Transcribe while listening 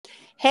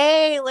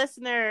Hey,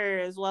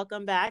 listeners,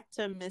 welcome back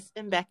to Miss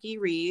Mbeki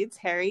Reads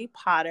Harry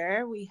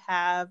Potter. We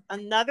have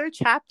another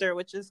chapter,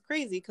 which is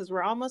crazy because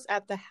we're almost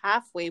at the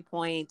halfway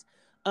point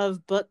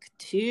of book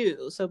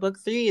 2. So, book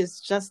 3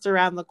 is just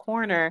around the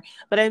corner.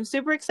 But I'm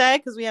super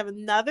excited because we have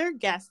another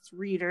guest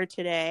reader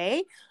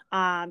today.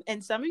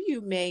 And some of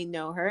you may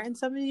know her, and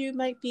some of you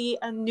might be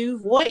a new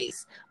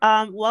voice.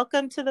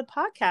 Welcome to the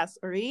podcast,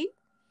 Ori.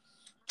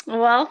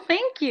 Well,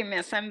 thank you,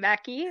 Miss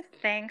Mbeki.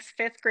 Thanks,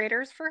 fifth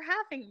graders, for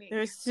having me.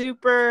 They're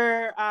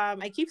super,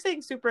 I keep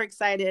saying super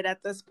excited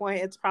at this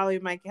point. It's probably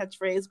my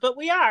catchphrase, but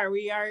we are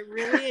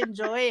really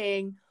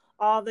enjoying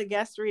all the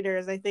guest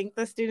readers. I think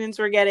the students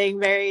were getting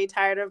very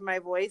tired of my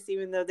voice,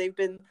 even though they've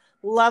been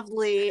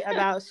lovely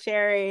about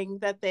sharing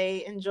that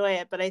they enjoy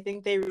it. But I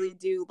think they really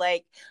do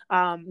like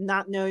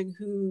not knowing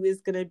who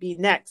is going to be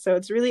next. So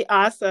it's really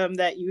awesome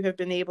that you have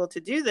been able to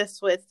do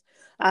this with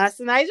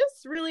us. And I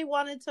just really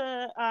wanted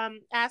to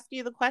ask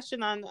you the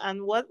question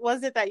on what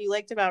was it that you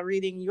liked about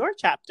reading your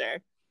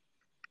chapter?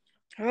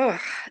 Oh,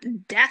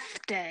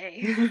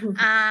 Deathday.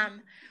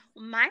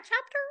 My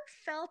chapter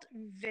felt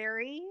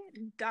very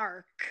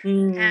dark,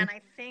 Mm. and I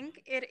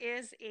think it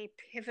is a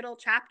pivotal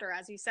chapter.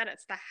 As you said,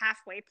 it's the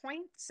halfway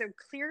point, so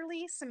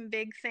clearly some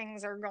big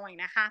things are going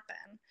to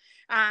happen.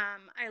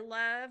 I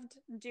loved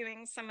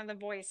doing some of the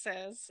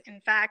voices.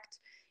 In fact,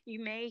 you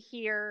may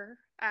hear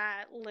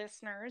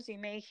listeners, you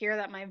may hear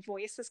that my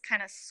voice is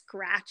kind of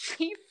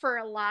scratchy for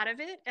a lot of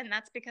it, and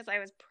that's because I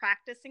was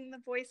practicing the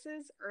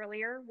voices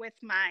earlier with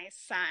my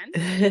son.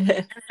 And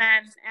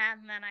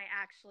then I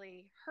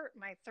actually hurt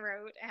my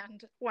throat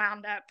and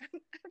wound up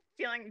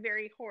feeling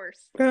very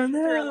hoarse Oh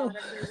through a no. lot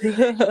of the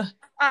reading.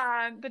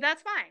 But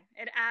that's fine.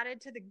 It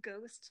added to the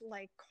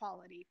ghost-like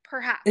quality,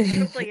 perhaps.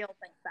 Hopefully you'll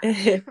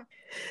think that.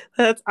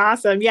 That's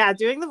awesome. Yeah,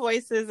 doing the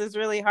voices is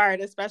really hard,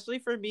 especially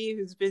for me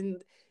who's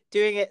been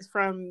doing it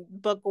from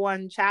book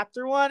 1,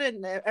 chapter 1.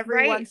 And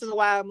every once Right. in a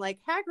while, I'm like,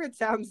 Hagrid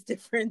sounds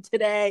different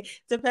today.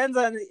 Depends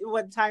on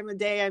what time of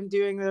day I'm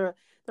doing the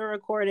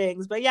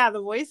recordings. But yeah,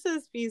 the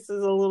voices piece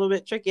is a little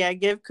bit tricky. I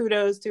give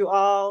kudos to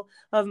all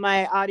of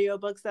my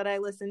audiobooks that I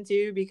listen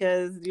to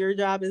because your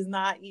job is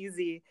not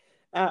easy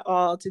at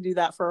all to do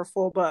that for a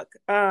full book.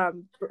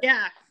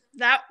 Yeah.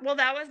 That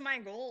was my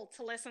goal,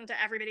 to listen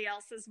to everybody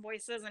else's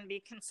voices and be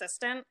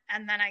consistent.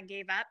 And then I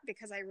gave up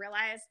because I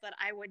realized that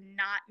I would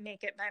not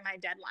make it by my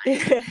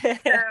deadline.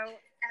 So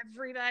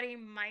everybody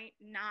might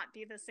not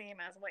be the same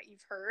as what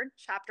you've heard,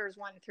 chapters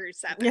 1 through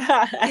 7.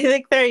 Yeah, I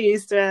think they're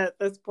used to it at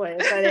this point,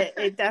 but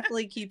it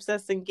definitely keeps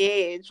us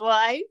engaged. Well,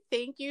 I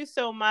thank you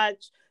so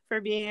much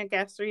for being a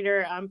guest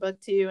reader on book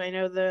 2. I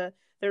know the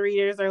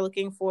readers are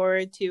looking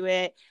forward to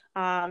it,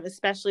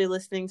 especially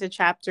listening to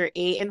chapter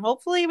 8, and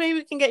hopefully maybe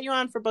we can get you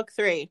on for book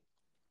 3.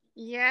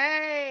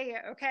 Yay.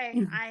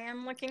 Okay. I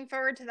am looking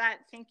forward to that.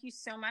 Thank you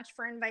so much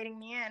for inviting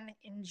me in.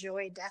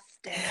 Enjoy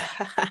Deathday.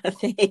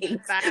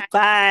 Thanks. Bye.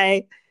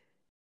 Bye.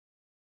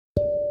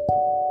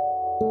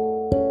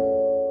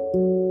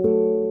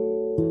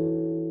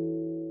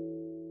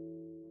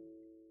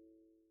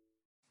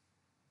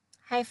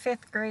 Hi,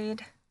 fifth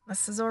grade.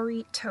 This is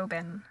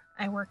Tobin.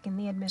 I work in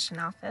the admission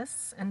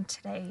office, and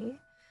today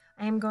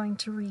I am going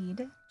to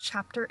read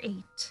Chapter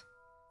 8,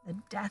 The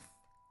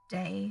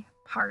Deathday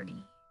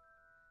Party.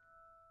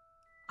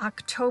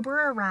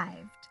 October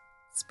arrived,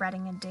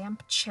 spreading a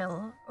damp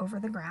chill over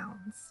the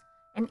grounds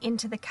and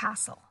into the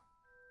castle.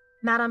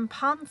 Madame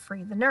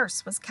Pomfrey, the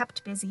nurse, was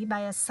kept busy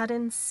by a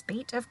sudden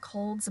spate of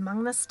colds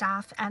among the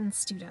staff and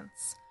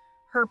students.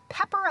 Her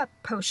pepper-up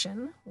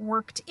potion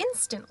worked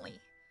instantly,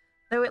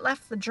 though it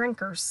left the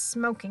drinkers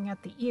smoking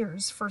at the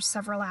ears for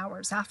several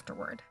hours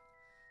afterward.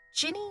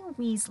 Ginny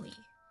Weasley,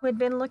 who had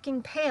been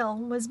looking pale,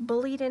 was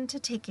bullied into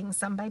taking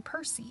some by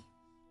Percy.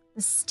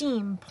 The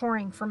steam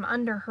pouring from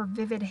under her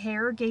vivid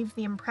hair gave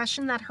the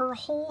impression that her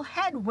whole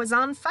head was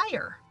on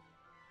fire.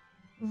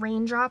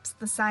 Raindrops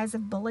the size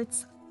of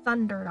bullets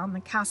thundered on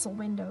the castle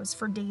windows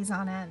for days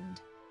on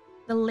end.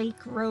 The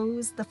lake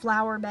rose, the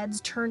flower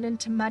beds turned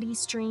into muddy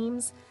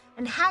streams,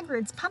 and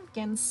Hagrid's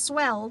pumpkins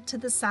swelled to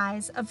the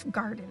size of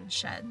garden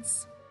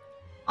sheds.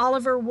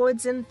 Oliver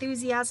Wood's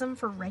enthusiasm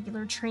for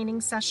regular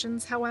training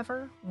sessions,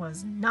 however,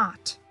 was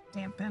not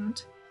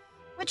dampened,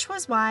 which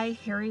was why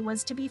Harry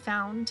was to be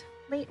found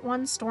late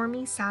one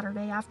stormy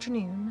Saturday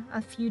afternoon,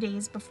 a few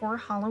days before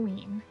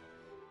Halloween,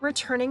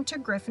 returning to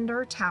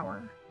Gryffindor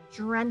Tower,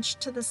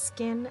 drenched to the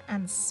skin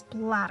and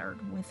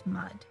splattered with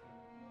mud.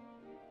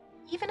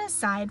 Even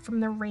aside from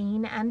the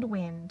rain and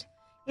wind,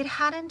 it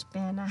hadn't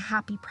been a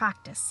happy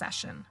practice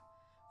session.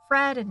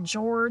 Fred and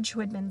George, who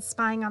had been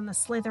spying on the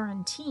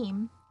Slytherin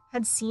team,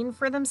 had seen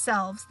for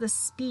themselves the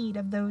speed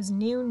of those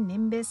new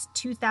Nimbus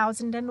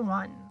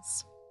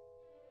 2001s.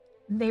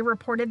 They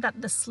reported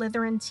that the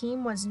Slytherin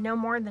team was no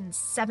more than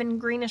 7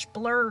 greenish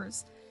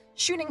blurs,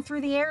 shooting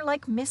through the air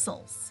like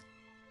missiles.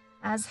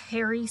 As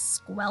Harry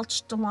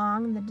squelched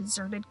along the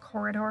deserted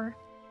corridor,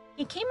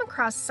 he came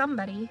across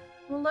somebody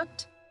who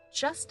looked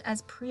just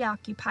as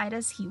preoccupied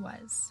as he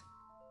was.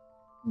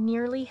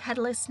 Nearly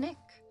Headless Nick,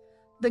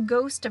 The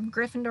ghost of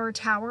Gryffindor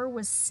Tower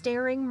was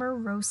staring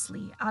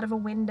morosely out of a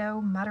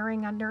window,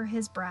 muttering under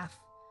his breath.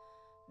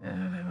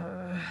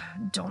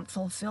 Don't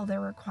fulfill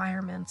their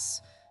requirements.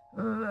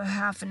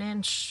 Half an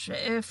inch,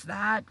 if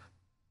that.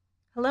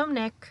 Hello,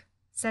 Nick,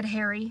 said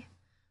Harry.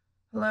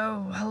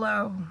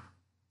 Hello,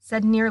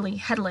 said nearly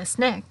headless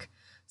Nick,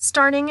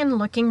 starting and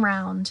looking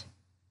round.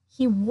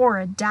 He wore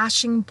a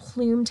dashing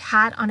plumed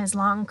hat on his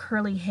long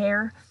curly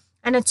hair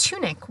and a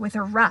tunic with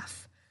a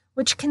ruff,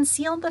 which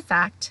concealed the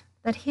fact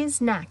that his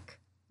neck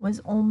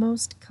was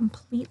almost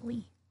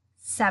completely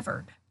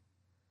severed.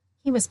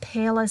 He was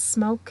pale as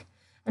smoke,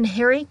 and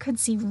Harry could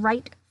see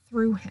right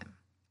through him,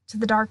 to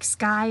the dark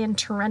sky and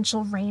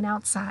torrential rain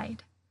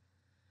outside.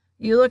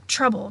 You look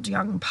troubled,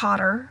 young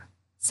Potter,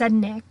 said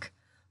Nick,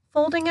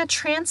 folding a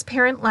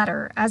transparent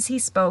letter as he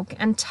spoke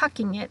and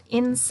tucking it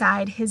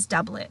inside his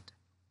doublet.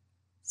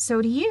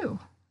 So do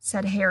you,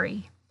 said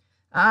Harry.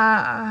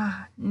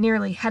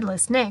 Nearly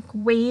headless Nick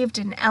waved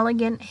an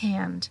elegant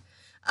hand.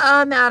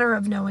 A matter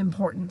of no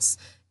importance.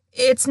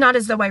 It's not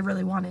as though I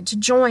really wanted to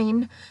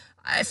join.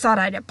 I thought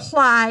I'd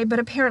apply, but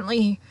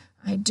apparently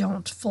I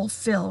don't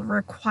fulfill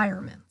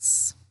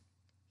requirements.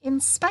 In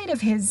spite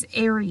of his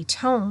airy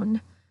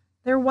tone,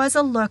 there was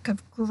a look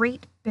of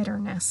great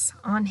bitterness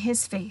on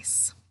his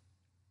face.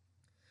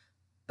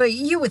 But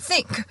you would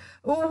think,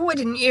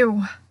 wouldn't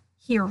you,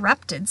 he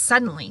erupted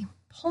suddenly,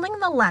 pulling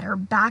the letter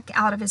back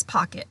out of his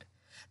pocket,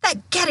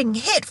 that getting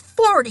hit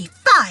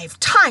 45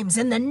 times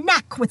in the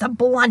neck with a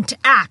blunt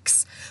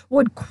axe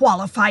would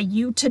qualify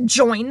you to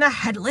join the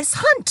Headless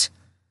Hunt.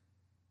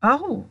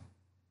 Oh,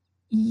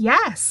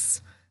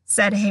 yes,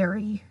 said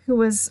Harry, who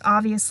was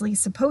obviously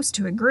supposed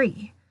to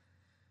agree.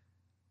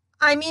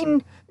 I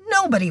mean,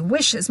 nobody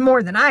wishes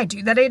more than I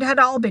do that it had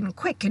all been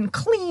quick and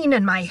clean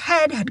and my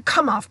head had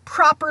come off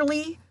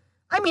properly.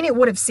 I mean, it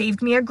would have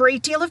saved me a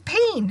great deal of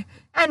pain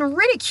and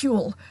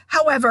ridicule.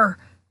 However,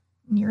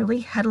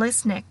 nearly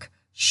headless Nick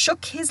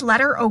shook his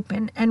letter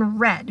open and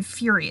read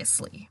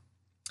furiously.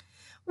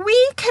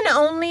 We can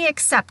only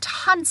accept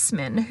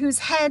huntsmen whose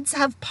heads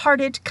have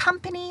parted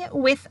company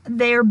with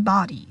their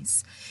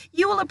bodies.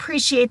 You will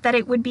appreciate that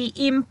it would be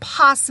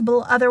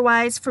impossible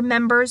otherwise for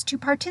members to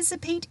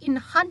participate in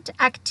hunt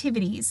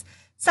activities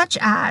such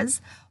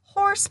as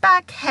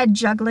horseback head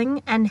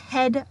juggling and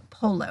head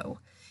polo.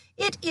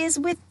 It is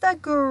with the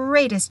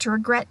greatest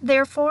regret,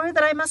 therefore,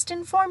 that I must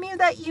inform you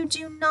that you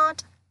do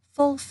not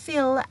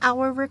fulfill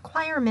our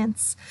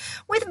requirements.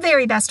 With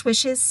very best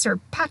wishes, Sir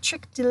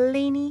Patrick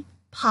Delaney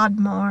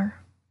Podmore.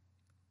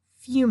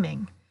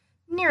 Fuming,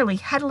 nearly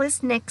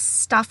headless Nick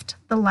stuffed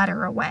the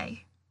letter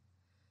away.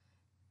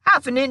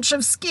 Half an inch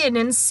of skin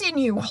and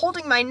sinew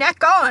holding my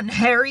neck on,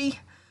 Harry.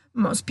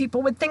 Most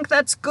people would think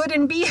that's good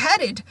and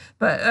beheaded,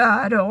 but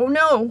I don't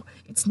know.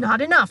 It's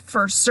not enough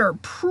for Sir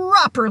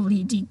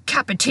Properly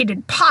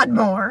Decapitated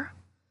Podmore.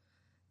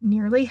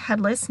 Nearly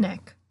headless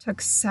Nick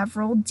took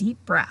several deep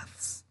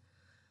breaths,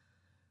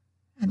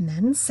 and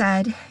then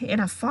said in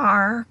a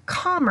far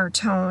calmer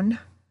tone,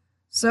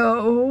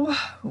 So,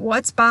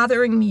 what's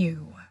bothering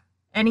you?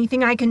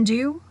 Anything I can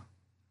do?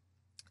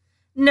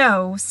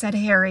 No, said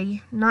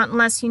Harry, not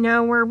unless you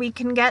know where we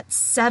can get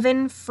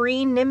 7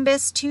 free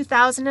Nimbus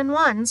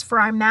 2001s for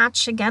our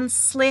match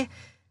against The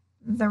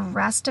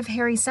rest of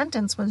Harry's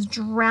sentence was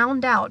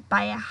drowned out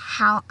by a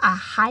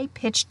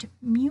high-pitched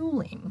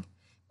mewling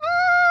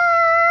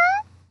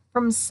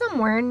from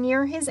somewhere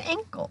near his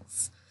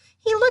ankles.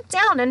 He looked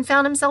down and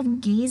found himself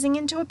gazing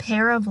into a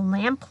pair of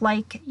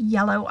lamp-like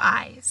yellow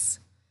eyes.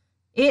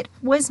 It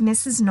was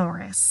Mrs.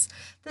 Norris,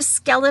 the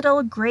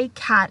skeletal gray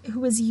cat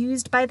who was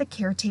used by the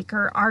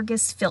caretaker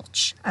Argus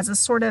Filch as a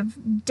sort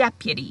of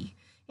deputy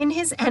in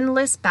his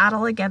endless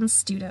battle against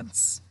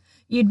students.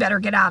 You'd better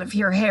get out of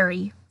here,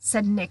 Harry,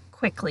 said Nick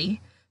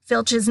quickly.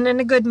 Filch isn't in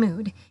a good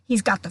mood.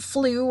 He's got the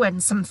flu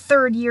and some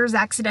third year's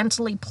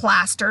accidentally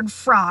plastered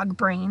frog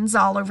brains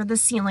all over the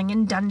ceiling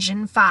in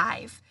Dungeon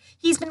 5.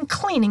 He's been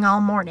cleaning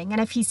all morning,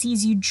 and if he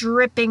sees you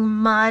dripping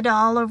mud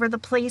all over the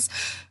place...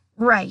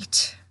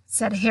 Right,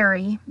 said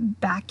Harry,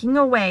 backing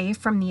away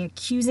from the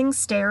accusing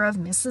stare of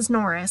Mrs.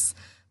 Norris,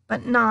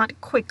 but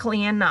not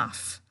quickly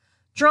enough.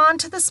 Drawn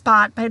to the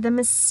spot by the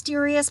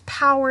mysterious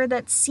power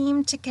that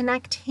seemed to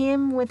connect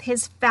him with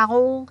his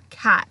foul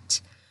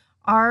cat,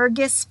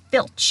 Argus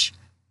Filch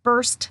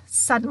burst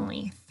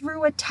suddenly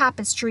through a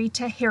tapestry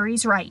to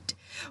Harry's right,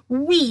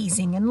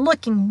 wheezing and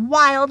looking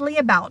wildly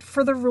about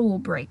for the rule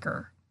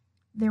breaker.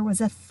 There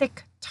was a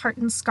thick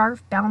tartan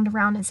scarf bound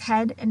around his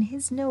head, and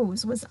his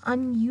nose was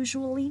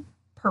unusually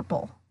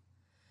purple.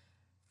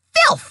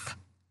 Filth!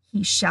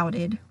 He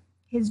shouted,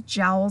 his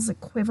jowls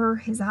a-quiver,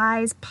 his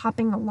eyes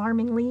popping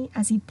alarmingly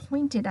as he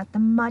pointed at the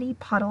muddy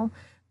puddle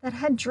that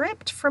had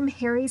dripped from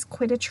Harry's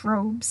Quidditch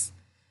robes.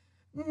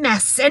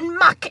 Mess and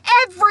muck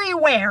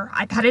everywhere!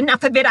 I've had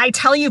enough of it, I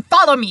tell you!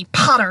 Follow me,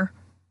 Potter!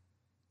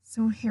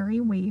 So Harry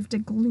waved a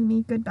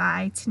gloomy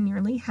goodbye to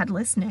nearly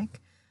headless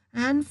Nick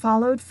and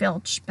followed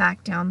Filch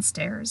back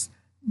downstairs,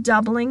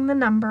 doubling the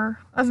number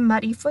of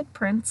muddy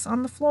footprints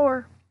on the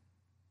floor.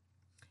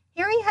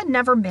 Harry had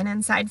never been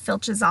inside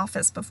Filch's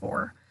office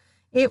before.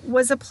 It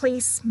was a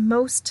place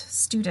most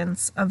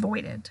students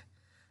avoided.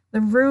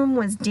 The room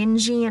was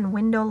dingy and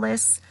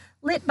windowless,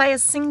 lit by a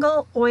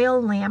single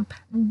oil lamp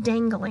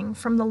dangling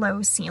from the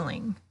low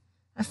ceiling.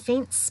 A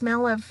faint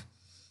smell of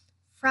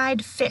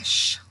fried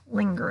fish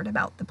lingered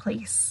about the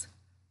place.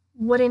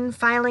 Wooden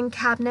filing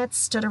cabinets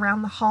stood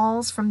around the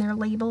halls from their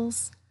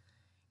labels.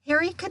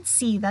 Harry could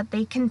see that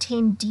they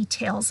contained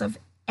details of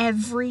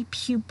every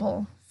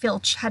pupil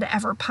Filch had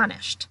ever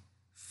punished.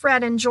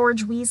 Fred and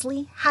George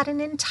Weasley had an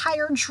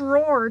entire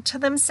drawer to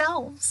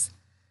themselves.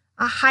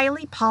 A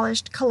highly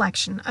polished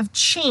collection of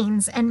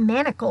chains and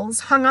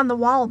manacles hung on the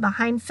wall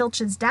behind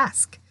Filch's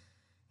desk.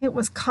 It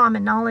was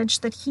common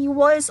knowledge that he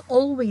was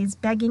always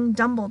begging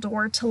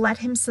Dumbledore to let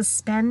him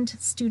suspend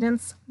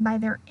students by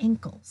their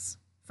ankles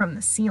from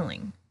the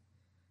ceiling.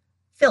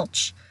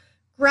 Filch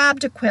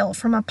grabbed a quill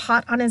from a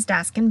pot on his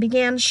desk and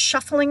began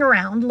shuffling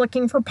around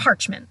looking for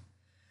parchment.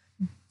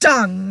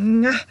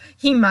 "Dung!"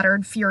 he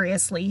muttered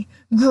furiously.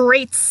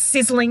 "Great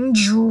sizzling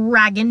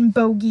dragon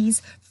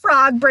bogies,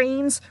 frog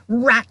brains,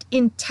 rat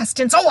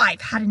intestines. Oh,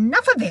 I've had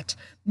enough of it.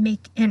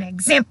 Make an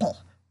example.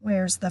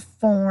 Where's the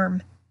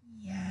form?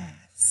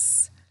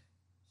 Yes."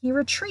 He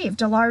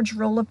retrieved a large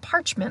roll of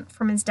parchment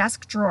from his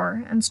desk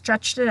drawer and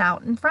stretched it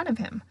out in front of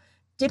him,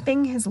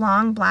 dipping his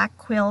long black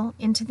quill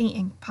into the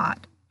ink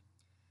pot.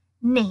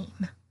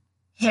 Name: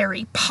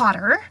 Harry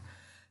Potter.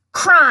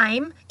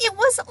 Crime: it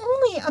was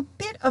only a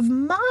bit of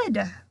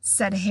mud,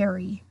 said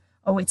Harry.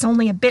 Oh, it's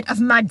only a bit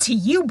of mud to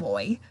you,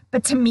 boy,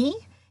 but to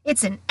me,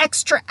 it's an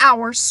extra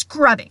hour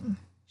scrubbing,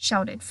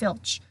 shouted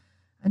Filch,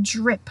 a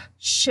drip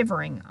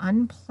shivering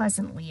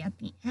unpleasantly at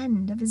the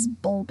end of his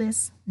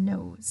bulbous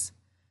nose.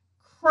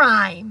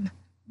 Crime: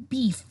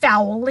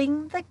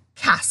 befouling the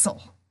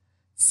castle.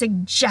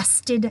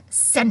 Suggested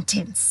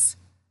sentence.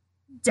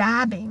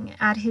 Dabbing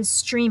at his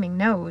streaming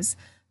nose,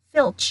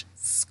 Filch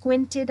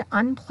squinted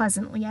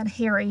unpleasantly at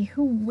Harry,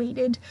 who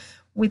waited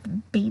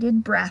with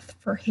bated breath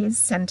for his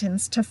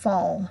sentence to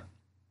fall.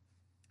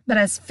 But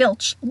as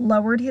Filch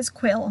lowered his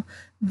quill,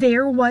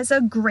 there was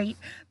a great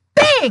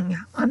bang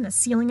on the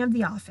ceiling of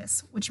the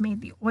office, which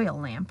made the oil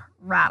lamp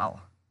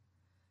rattle.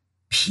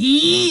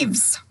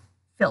 "Peeves!"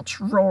 Filch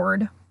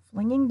roared,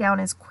 flinging down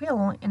his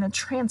quill in a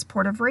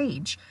transport of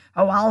rage.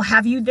 "Oh, I'll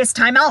have you this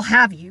time, I'll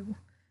have you!"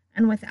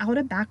 And without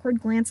a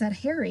backward glance at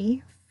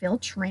Harry,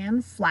 Filch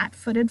ran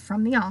flat-footed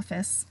from the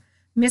office,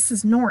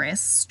 Mrs. Norris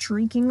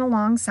streaking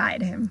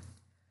alongside him.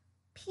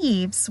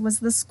 Peeves was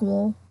the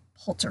school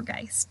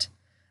poltergeist,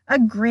 a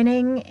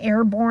grinning,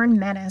 airborne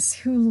menace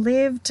who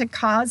lived to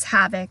cause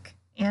havoc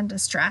and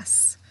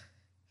distress.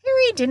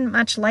 Harry didn't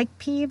much like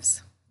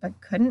Peeves, but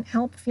couldn't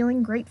help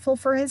feeling grateful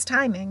for his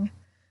timing.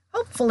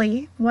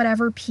 Hopefully,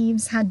 whatever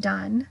Peeves had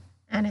done,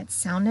 and it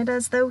sounded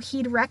as though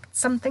he'd wrecked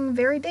something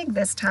very big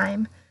this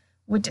time,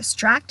 would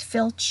distract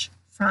Filch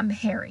from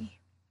Harry.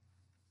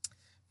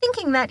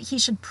 Thinking that he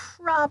should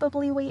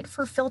probably wait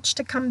for Filch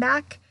to come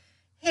back,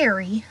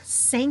 Harry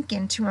sank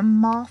into a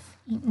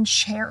moth-eaten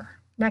chair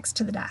next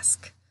to the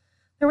desk.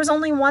 There was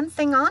only one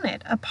thing on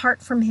it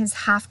apart from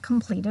his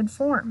half-completed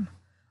form,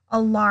 a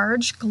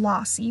large,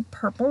 glossy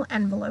purple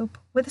envelope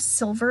with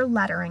silver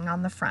lettering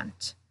on the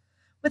front.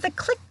 With a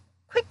quick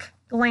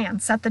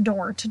glance at the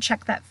door to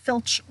check that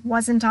Filch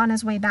wasn't on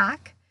his way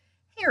back,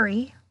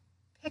 Harry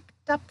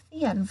picked up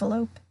the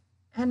envelope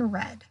and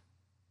read,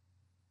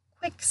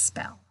 "Quick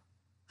Spell,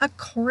 a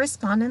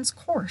correspondence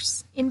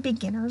course in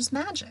beginner's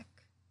magic."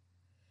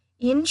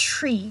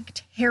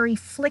 Intrigued, Harry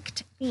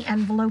flicked the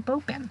envelope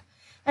open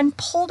and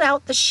pulled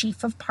out the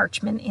sheaf of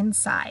parchment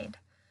inside.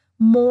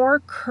 More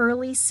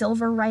curly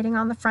silver writing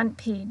on the front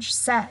page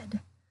said,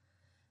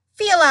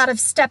 "Feel out of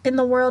step in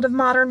the world of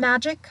modern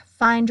magic?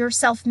 Find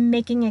yourself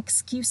making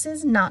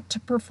excuses not to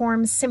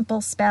perform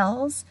simple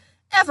spells?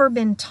 Ever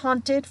been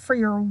taunted for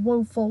your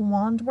woeful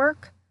wand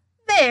work?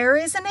 There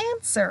is an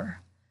answer.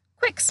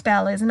 Quick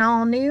Spell is an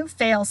all-new,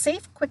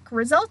 fail-safe, quick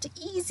result,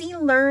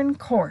 easy-learn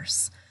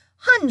course.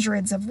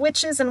 Hundreds of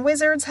witches and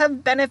wizards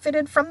have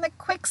benefited from the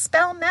Quick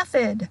Spell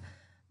method.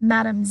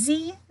 Madam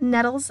Z.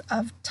 Nettles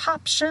of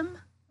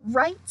Topsham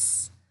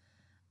writes,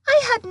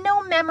 I had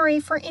no memory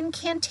for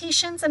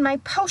incantations and my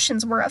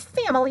potions were a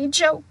family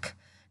joke.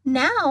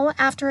 Now,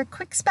 after a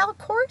Quick Spell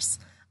course,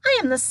 I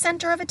am the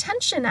center of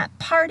attention at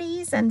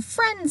parties and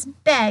friends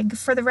beg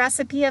for the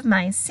recipe of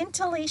my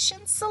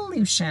scintillation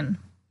solution."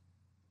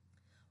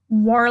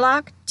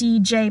 Warlock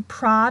DJ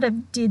Prod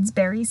of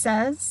Didsbury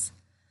says,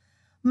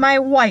 "My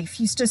wife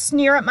used to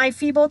sneer at my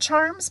feeble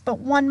charms, but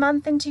 1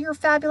 month into your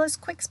fabulous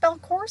Quick Spell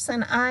course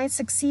and I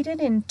succeeded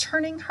in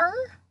turning her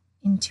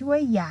into a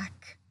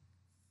yak.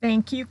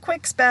 Thank you,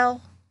 Quick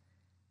Spell."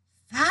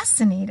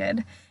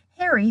 Fascinated,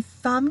 Harry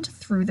thumbed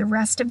through the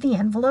rest of the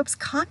envelope's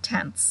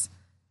contents.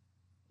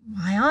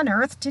 Why on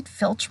earth did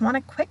Filch want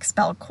a Quick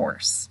Spell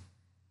course?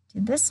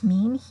 Did this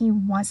mean he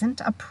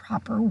wasn't a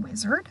proper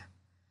wizard?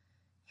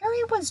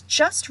 Harry was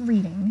just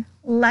reading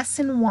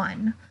Lesson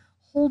 1,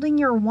 Holding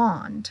Your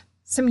Wand,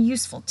 some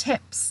useful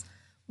tips,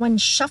 when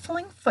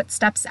shuffling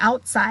footsteps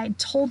outside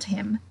told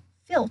him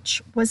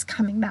Filch was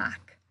coming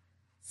back.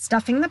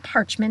 Stuffing the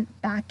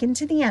parchment back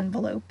into the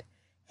envelope,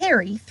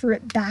 Harry threw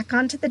it back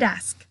onto the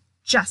desk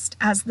just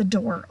as the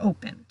door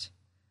opened.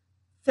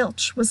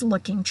 Filch was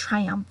looking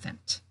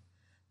triumphant.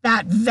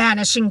 "That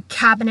vanishing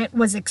cabinet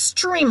was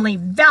extremely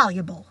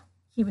valuable,"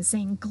 he was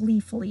saying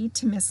gleefully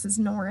to Mrs.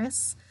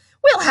 Norris.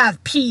 "We'll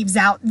have Peeves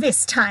out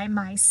this time,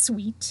 my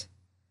sweet."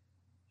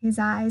 His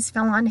eyes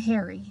fell on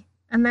Harry,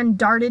 and then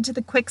darted to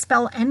the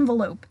Quickspell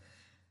envelope,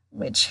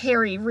 which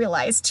Harry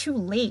realized too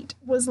late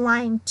was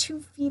lying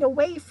 2 feet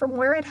away from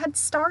where it had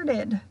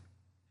started.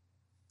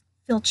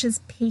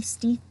 Filch's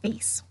pasty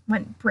face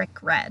went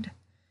brick red.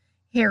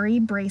 Harry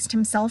braced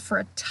himself for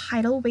a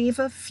tidal wave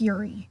of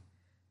fury.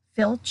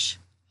 Filch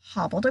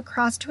hobbled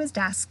across to his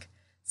desk,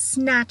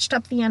 snatched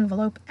up the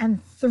envelope,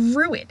 and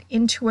threw it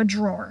into a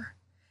drawer.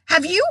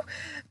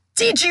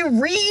 Did you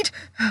read?"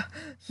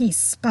 he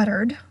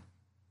sputtered.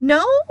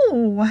 "No,"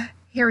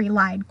 Harry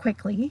lied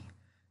quickly.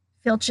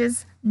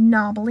 Filch's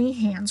knobbly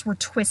hands were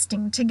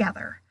twisting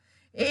together.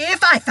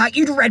 "If I thought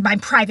you'd read my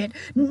private,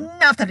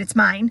 not that it's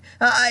mine,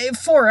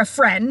 for a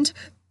friend,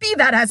 be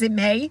that as it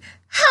may,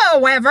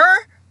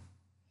 however—"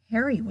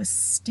 Harry was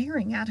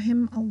staring at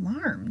him,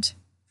 alarmed.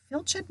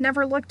 Filch had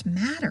never looked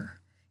madder.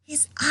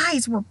 His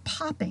eyes were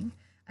popping.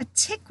 A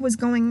tick was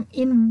going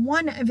in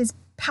one of his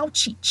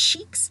pouchy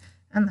cheeks,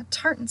 and the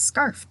tartan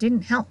scarf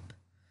didn't help.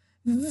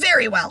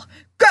 "Very well.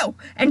 Go,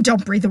 and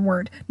don't breathe a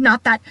word.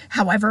 Not that,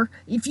 however,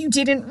 if you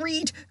didn't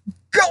read,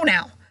 go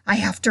now. I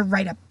have to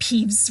write a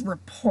Peeves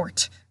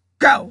report.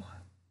 Go."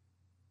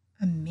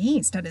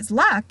 Amazed at his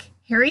luck,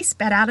 Harry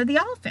sped out of the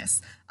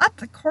office, up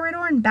the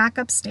corridor and back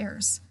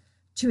upstairs.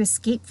 To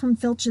escape from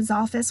Filch's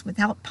office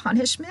without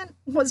punishment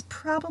was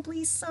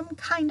probably some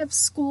kind of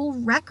school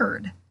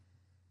record.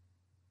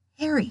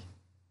 Harry,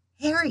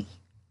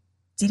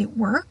 did it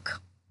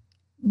work?"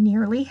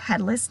 Nearly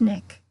headless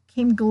Nick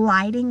came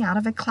gliding out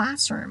of a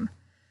classroom.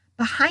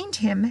 Behind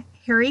him,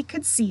 Harry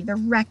could see the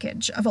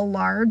wreckage of a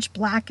large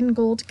black and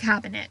gold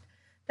cabinet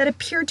that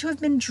appeared to have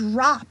been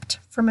dropped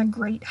from a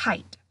great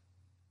height.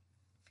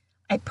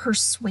 "I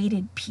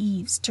persuaded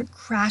Peeves to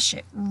crash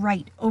it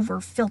right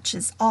over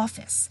Filch's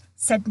office,"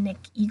 said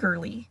Nick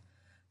eagerly.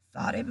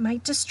 "Thought it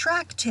might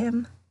distract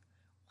him."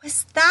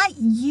 "Was that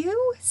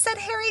you?" said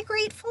Harry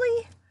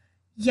gratefully.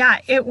 "Yeah,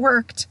 it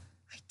worked.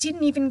 I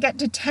didn't even get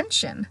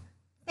detention.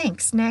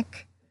 Thanks,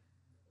 Nick."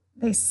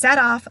 They set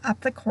off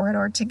up the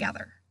corridor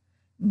together.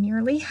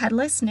 Nearly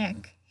headless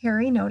Nick,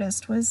 Harry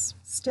noticed, was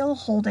still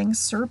holding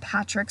Sir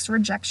Patrick's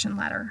rejection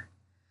letter.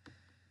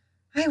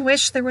 "I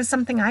wish there was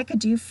something I could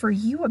do for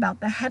you about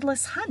the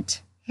headless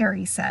hunt,"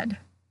 Harry said.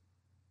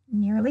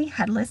 Nearly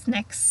headless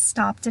Nick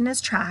stopped in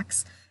his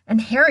tracks,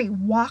 and Harry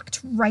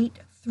walked right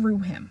through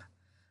him.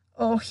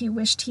 Oh, he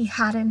wished he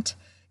hadn't.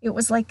 It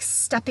was like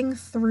stepping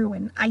through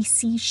an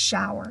icy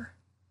shower.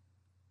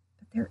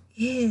 "But there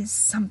is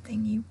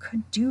something you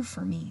could do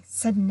for me,"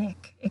 said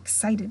Nick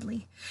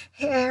excitedly.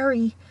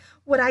 "Harry,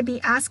 would I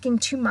be asking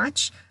too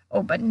much?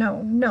 Oh, but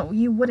no,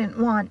 you wouldn't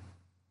want—"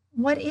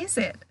 "What is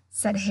it?"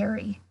 said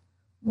Harry.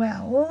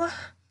 "Well,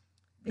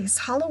 this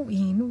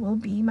Halloween will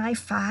be my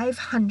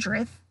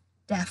 500th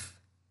Death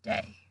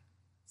Day,"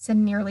 said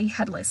Nearly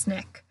Headless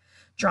Nick,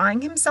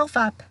 drawing himself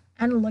up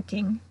and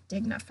looking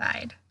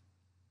dignified.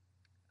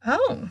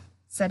 "Oh,"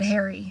 said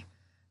Harry,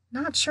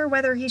 not sure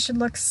whether he should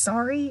look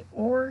sorry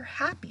or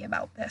happy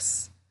about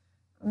this.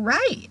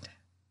 "Right.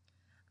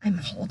 I'm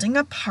holding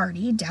a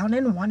party down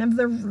in one of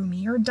the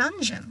roomier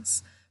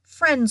dungeons.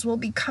 Friends will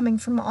be coming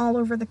from all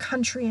over the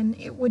country, and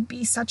it would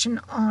be such an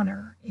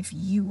honor if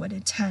you would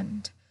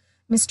attend.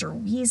 Mr.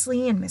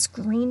 Weasley and Miss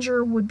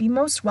Granger would be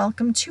most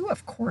welcome too,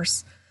 of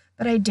course,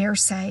 but I dare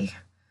say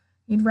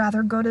you'd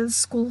rather go to the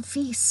school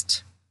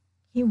feast."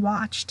 He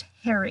watched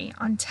Harry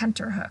on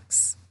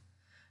tenterhooks.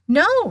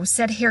 "No,"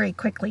 said Harry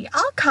quickly,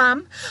 "I'll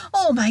come.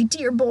 Oh, my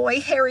dear boy,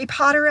 Harry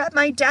Potter at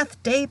my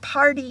Death Day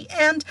party,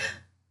 and—"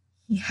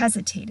 He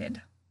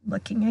hesitated,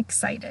 looking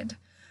excited.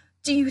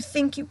 "Do you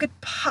think you could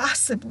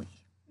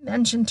possibly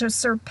mention to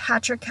Sir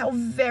Patrick how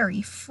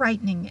very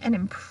frightening and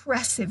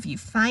impressive you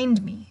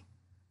find me?"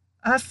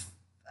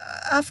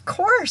 Of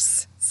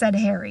course," said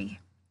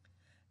Harry.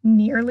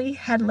 Nearly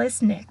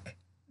Headless Nick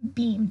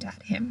beamed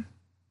at him.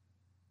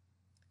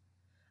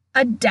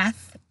 "A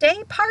Death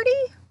Day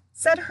party?"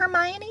 said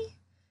Hermione,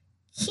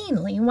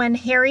 keenly, when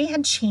Harry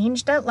had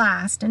changed at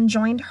last and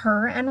joined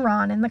her and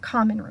Ron in the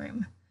common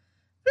room.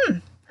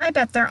 I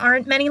bet there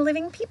aren't many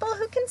living people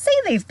who can say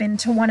they've been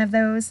to one of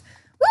those.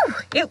 Woo!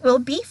 It will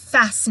be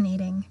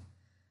fascinating."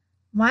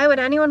 "Why would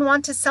anyone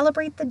want to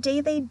celebrate the day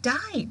they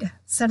died?"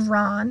 said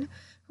Ron,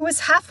 who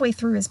was halfway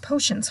through his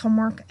potions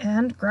homework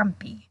and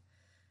grumpy.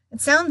 "It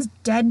sounds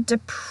dead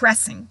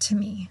depressing to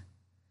me."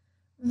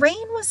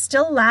 Rain was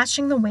still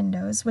lashing the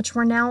windows, which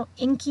were now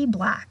inky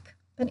black,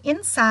 but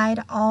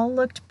inside all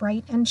looked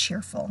bright and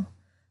cheerful.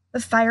 The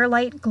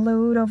firelight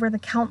glowed over the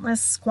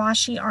countless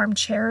squashy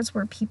armchairs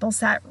where people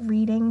sat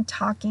reading,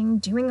 talking,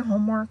 doing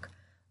homework,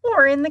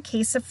 or, in the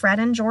case of Fred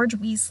and George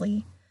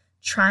Weasley,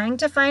 trying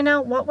to find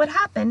out what would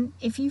happen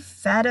if you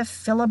fed a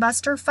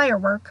filibuster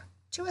firework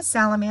to a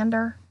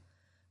salamander.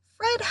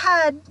 Fred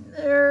had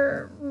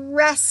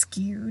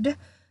rescued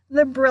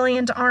the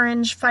brilliant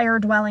orange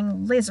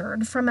fire-dwelling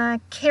lizard from a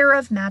Care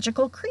of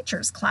Magical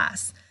Creatures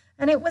class,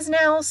 and it was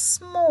now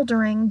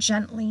smoldering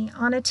gently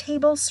on a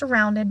table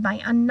surrounded by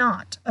a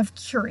knot of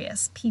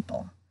curious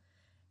people.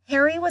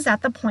 Harry was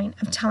at the point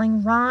of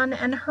telling Ron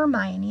and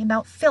Hermione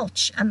about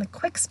Filch and the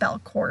Quickspell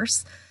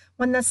course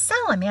when the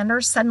salamander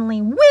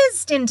suddenly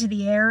whizzed into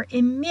the air,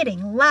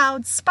 emitting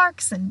loud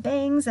sparks and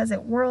bangs as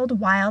it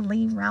whirled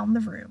wildly round the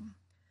room.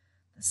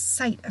 The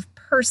sight of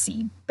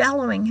Percy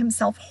bellowing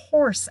himself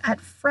hoarse at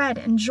Fred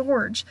and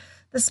George,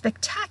 the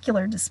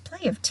spectacular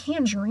display of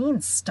tangerine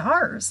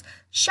stars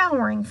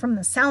showering from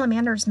the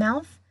salamander's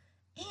mouth,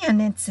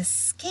 and its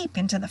escape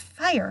into the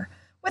fire,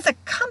 with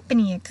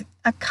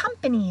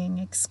accompanying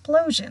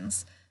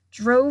explosions,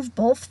 drove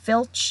both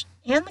Filch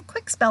and the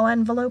Quickspell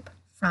envelope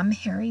from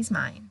Harry's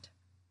mind.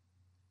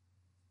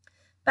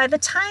 By the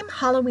time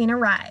Halloween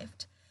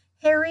arrived,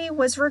 Harry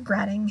was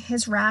regretting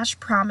his rash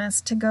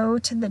promise to go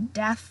to the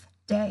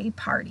Deathday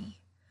party.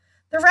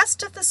 The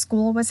rest of the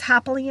school was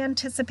happily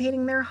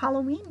anticipating their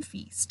Halloween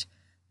feast.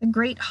 The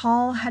great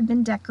hall had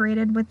been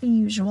decorated with the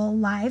usual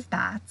live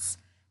bats.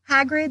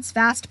 Hagrid's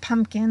vast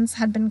pumpkins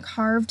had been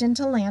carved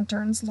into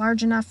lanterns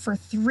large enough for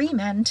 3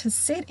 men to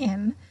sit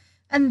in,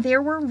 and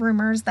there were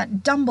rumors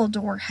that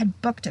Dumbledore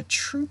had booked a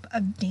troupe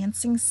of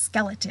dancing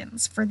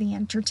skeletons for the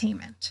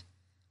entertainment.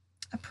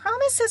 "A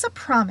promise is a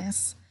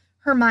promise,"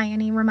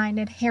 Hermione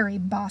reminded Harry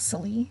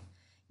bossily.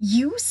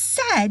 "You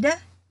said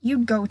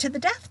you'd go to the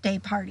Deathday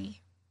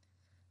party."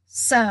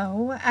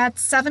 So, at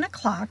 7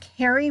 o'clock,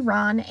 Harry,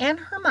 Ron, and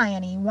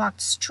Hermione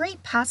walked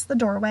straight past the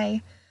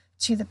doorway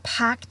to the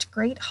packed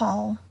great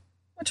hall,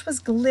 which was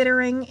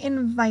glittering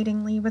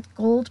invitingly with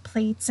gold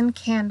plates and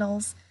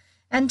candles,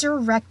 and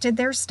directed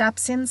their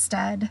steps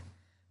instead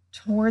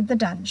toward the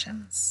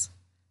dungeons.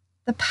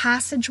 The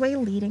passageway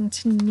leading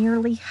to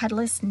Nearly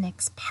Headless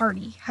Nick's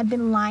party had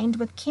been lined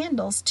with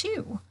candles,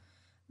 too,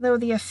 though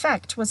the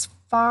effect was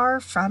far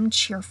from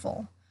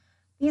cheerful.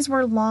 These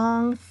were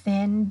long,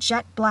 thin,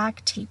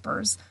 jet-black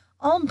tapers,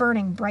 all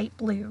burning bright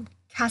blue,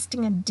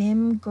 casting a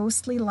dim,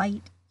 ghostly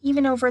light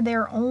even over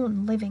their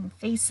own living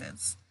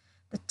faces.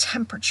 The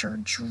temperature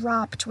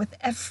dropped with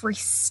every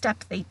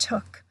step they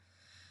took.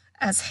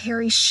 As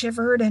Harry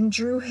shivered and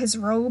drew his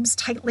robes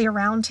tightly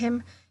around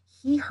him,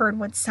 he heard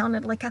what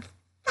sounded like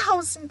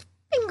 1,000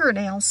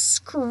 fingernails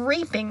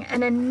scraping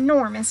an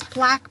enormous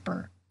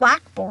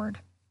blackboard.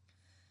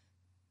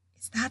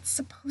 "Is that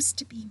supposed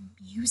to be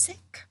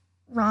music?"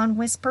 Ron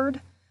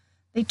whispered.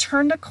 They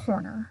turned a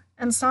corner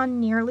and saw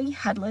Nearly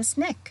Headless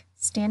Nick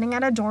standing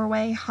at a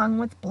doorway hung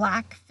with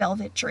black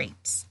velvet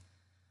drapes.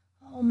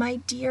 "Oh, my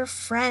dear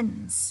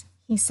friends,"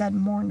 he said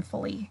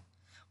mournfully.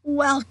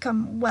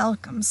 "Welcome,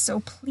 welcome, so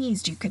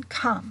pleased you could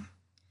come."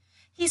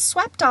 He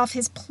swept off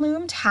his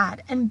plumed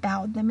hat and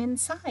bowed them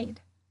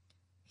inside.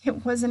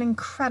 It was an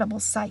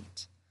incredible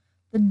sight.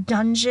 The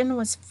dungeon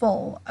was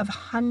full of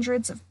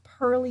hundreds of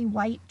pearly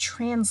white,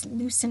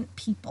 translucent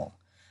people,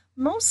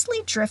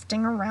 mostly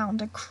drifting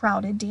around a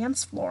crowded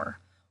dance floor,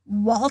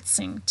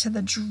 waltzing to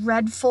the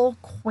dreadful,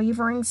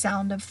 quavering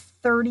sound of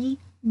 30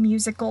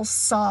 musical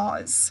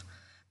saws,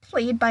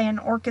 played by an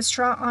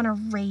orchestra on a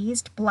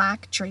raised,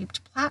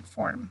 black-draped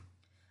platform.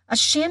 A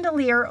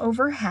chandelier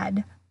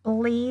overhead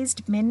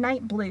blazed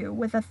midnight blue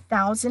with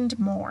 1,000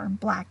 more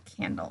black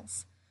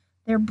candles.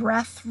 Their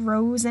breath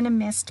rose in a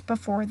mist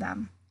before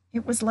them.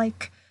 It was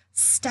like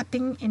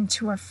stepping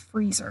into a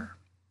freezer.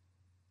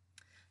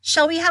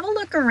 "Shall we have a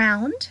look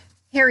around?"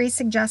 Harry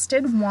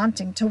suggested,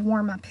 wanting to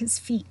warm up his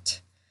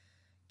feet.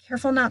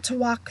 "Careful not to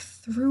walk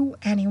through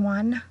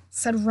anyone,"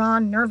 said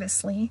Ron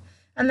nervously,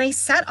 and they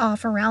set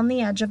off around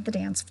the edge of the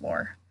dance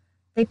floor.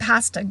 They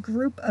passed a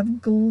group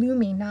of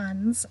gloomy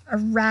nuns, a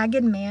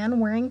ragged man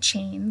wearing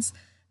chains,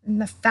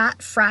 and the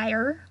fat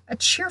friar, a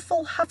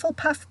cheerful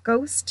Hufflepuff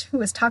ghost who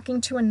was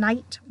talking to a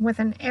knight with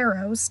an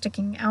arrow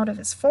sticking out of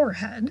his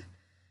forehead.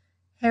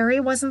 Harry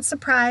wasn't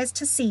surprised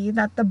to see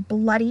that the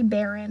Bloody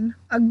Baron,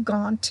 a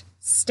gaunt,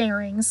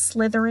 staring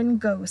Slytherin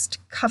ghost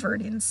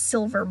covered in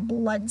silver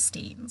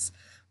bloodstains,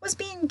 was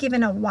being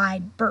given a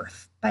wide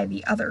berth by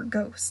the other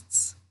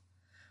ghosts.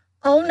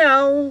 "Oh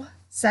no,"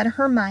 said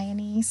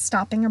Hermione,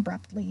 stopping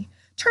abruptly.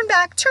 Turn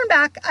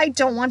back, I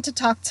don't want to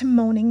talk to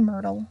Moaning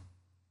Myrtle."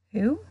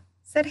 "Who?"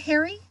 said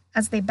Harry,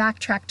 as they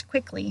backtracked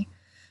quickly.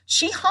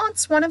 "She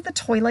haunts one of the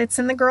toilets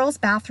in the girls'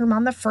 bathroom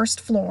on the first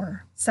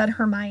floor," said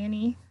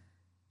Hermione.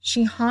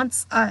 "She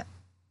haunts a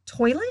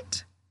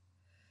toilet?"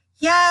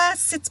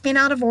 "Yes, it's been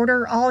out of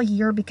order all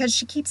year because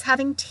she keeps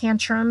having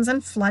tantrums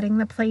and flooding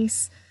the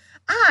place.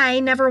 I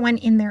never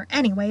went in there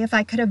anyway if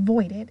I could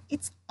avoid it.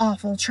 It's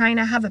awful trying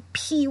to have a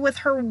pee with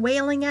her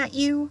wailing at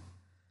you."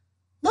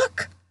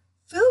 "Look,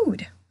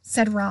 food,"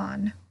 said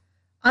Ron.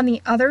 On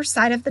the other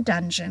side of the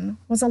dungeon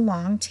was a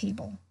long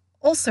table,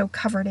 also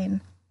covered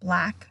in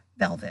black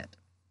velvet.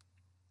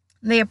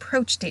 They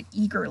approached it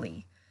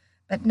eagerly,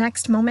 but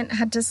next moment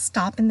had to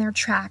stop in their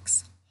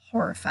tracks,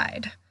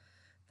 horrified.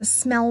 The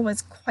smell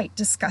was quite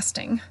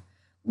disgusting.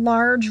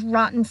 Large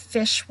rotten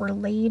fish were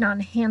laid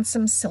on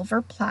handsome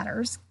silver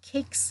platters.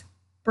 Cakes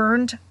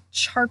burned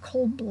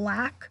charcoal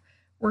black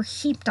were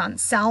heaped on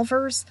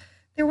salvers.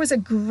 There was a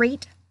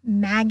great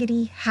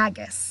maggoty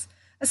haggis,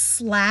 a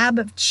slab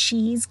of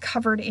cheese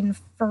covered in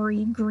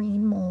furry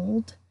green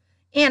mold,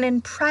 and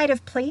in pride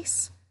of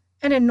place,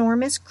 an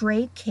enormous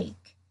gray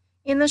cake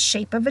in the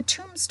shape of a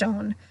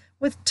tombstone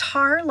with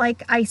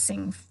tar-like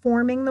icing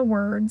forming the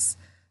words,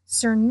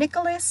 Sir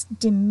Nicholas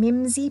de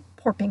Mimsey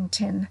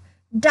Porpington,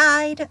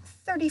 died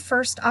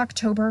 31st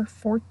October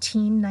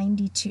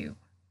 1492.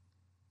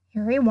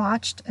 Harry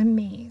watched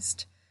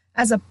amazed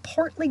as a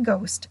portly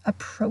ghost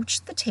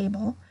approached the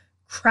table,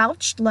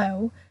 crouched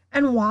low,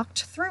 and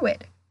walked through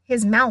it,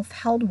 his mouth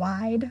held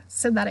wide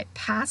so that it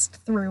passed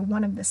through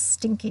one of the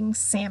stinking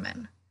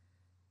salmon.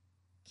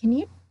 "Can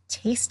you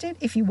taste it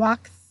if you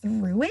walk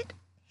through it?"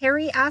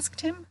 Harry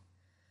asked him.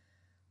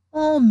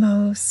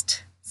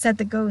 "Almost," said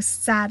the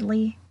ghost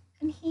sadly,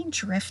 and he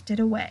drifted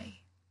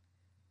away.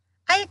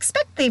 "I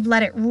expect they've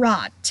let it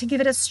rot to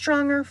give it a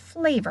stronger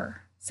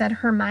flavor," said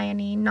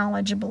Hermione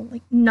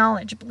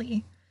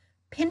knowledgeably,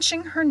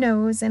 pinching her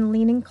nose and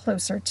leaning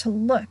closer to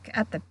look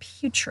at the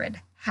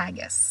putrid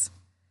haggis.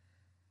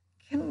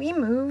 "Can we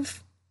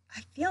move?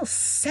 I feel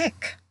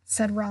sick,"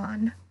 said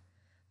Ron.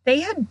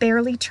 They had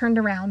barely turned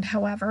around,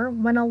 however,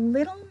 when a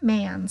little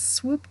man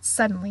swooped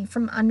suddenly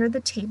from under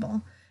the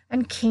table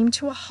and came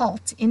to a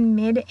halt in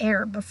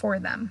mid-air before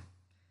them.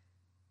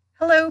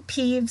 "Hello,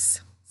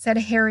 Peeves," said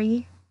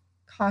Harry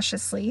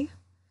cautiously.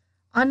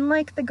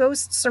 Unlike the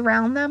ghosts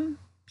around them,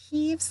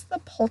 Peeves the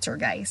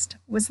poltergeist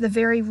was the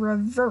very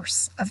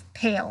reverse of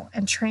pale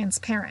and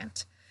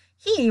transparent.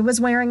 He was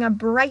wearing a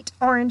bright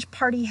orange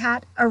party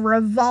hat, a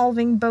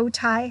revolving bow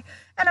tie,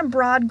 and a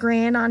broad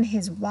grin on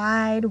his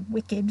wide,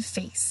 wicked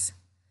face.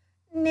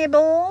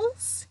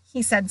 "Nibbles?"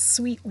 he said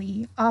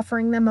sweetly,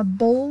 offering them a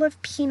bowl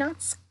of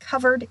peanuts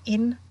covered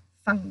in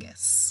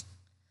fungus.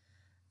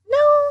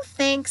 "No,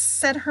 thanks,"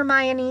 said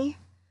Hermione.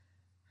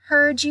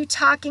 "Heard you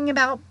talking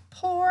about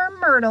poor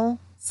Myrtle,"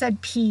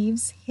 said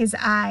Peeves, his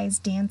eyes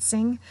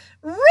dancing.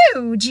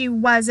 "Rude you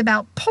was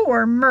about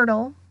poor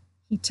Myrtle."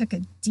 He took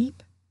a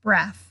deep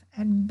breath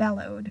and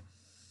bellowed,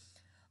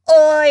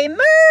 "Oi,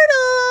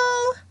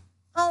 Myrtle!"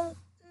 "Oh,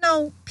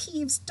 no,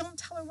 Peeves, don't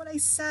tell her what I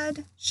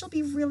said. She'll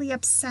be really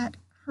upset,"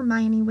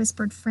 Hermione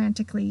whispered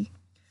frantically.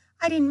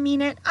 "I didn't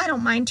mean it. I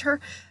don't mind her.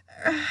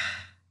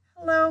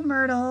 Hello,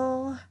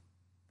 Myrtle."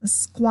 The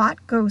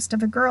squat ghost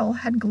of a girl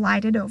had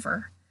glided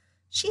over.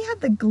 She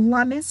had the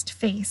glummest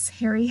face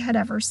Harry had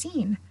ever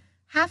seen,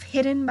 half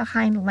hidden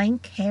behind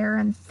lank hair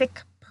and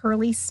thick,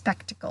 pearly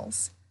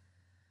spectacles.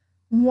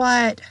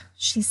 "What?"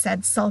 she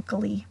said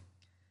sulkily.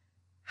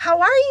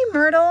 "How are you,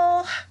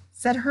 Myrtle?"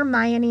 said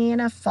Hermione in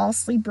a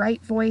falsely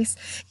bright voice.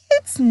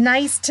 "It's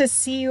nice to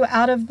see you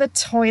out of the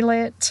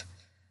toilet."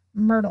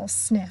 Myrtle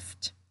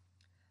sniffed.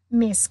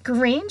 "Miss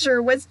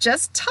Granger was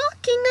just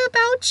talking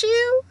about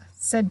you,"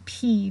 said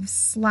Peeves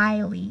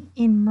slyly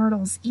in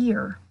Myrtle's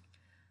ear.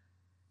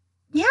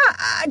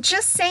 "Yeah,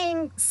 just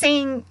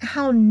saying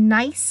how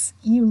nice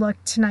you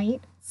look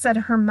tonight," said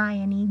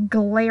Hermione,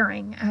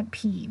 glaring at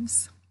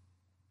Peeves.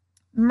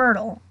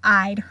 Myrtle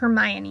eyed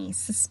Hermione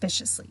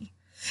suspiciously.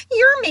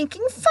 "You're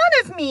making fun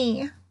of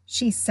me,"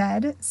 she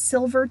said,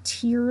 silver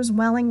tears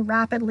welling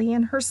rapidly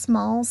in her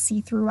small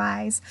see-through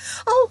eyes.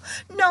 "Oh,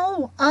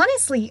 no,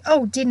 honestly.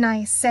 Oh, didn't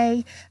I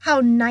say how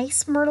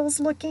nice Myrtle's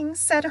looking?"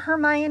 said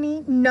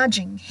Hermione,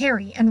 nudging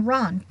Harry and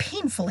Ron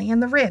painfully in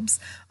the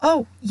ribs.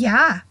 "Oh,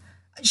 yeah,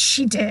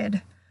 she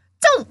did."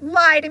 "Don't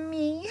lie to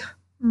me,"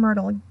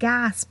 Myrtle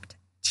gasped,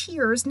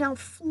 tears now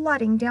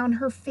flooding down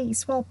her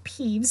face while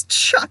Peeves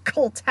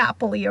chuckled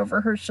happily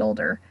over her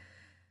shoulder.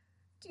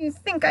 "Do you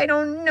think I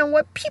don't know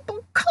what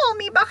people call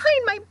me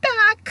behind my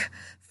back?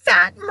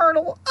 Fat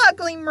Myrtle,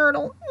 ugly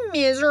Myrtle,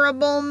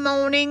 miserable,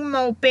 moaning,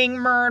 moping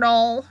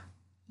Myrtle."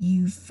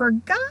 "You've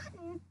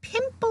forgotten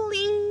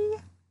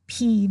Pimply,"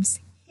 Peeves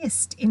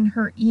hissed in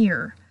her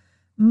ear.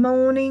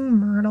 Moaning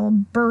Myrtle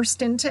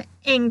burst into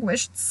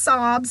anguished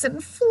sobs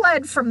and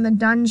fled from the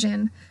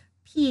dungeon.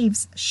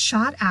 Peeves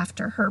shot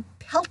after her,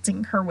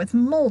 pelting her with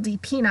moldy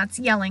peanuts,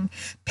 yelling,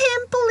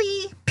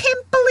 "Pimply!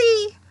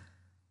 Pimply!"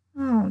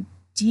 "Oh,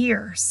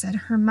 dear," said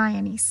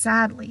Hermione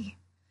sadly.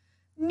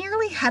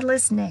 Nearly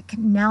Headless Nick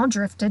now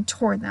drifted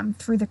toward them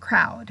through the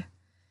crowd.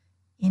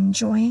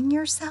 "Enjoying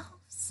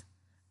yourselves?"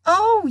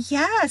 "Oh,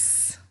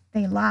 yes,"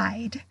 they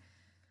lied.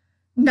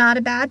 "Not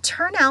a bad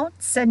turnout,"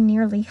 said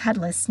Nearly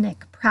Headless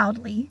Nick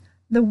proudly.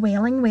 "The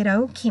Wailing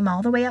Widow came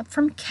all the way up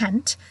from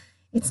Kent.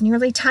 It's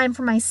nearly time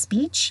for my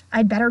speech.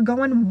 I'd better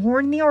go and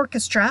warn the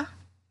orchestra."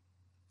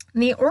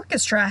 The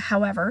orchestra,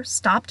 however,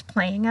 stopped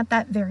playing at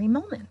that very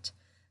moment.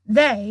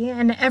 They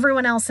and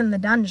everyone else in the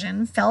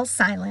dungeon fell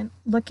silent,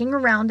 looking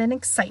around in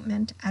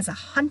excitement as a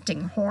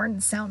hunting horn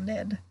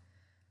sounded.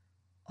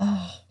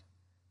 "Oh,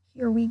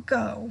 here we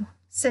go,"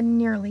 said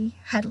Nearly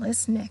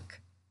Headless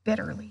Nick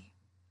bitterly.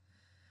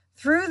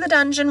 Through the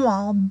dungeon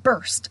wall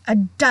burst a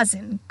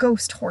dozen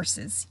ghost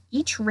horses,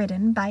 each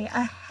ridden by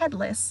a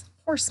headless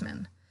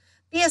horseman.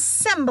 The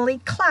assembly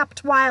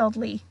clapped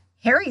wildly.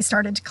 Harry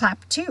started to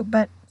clap too,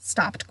 but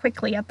stopped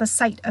quickly at the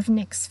sight of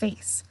Nick's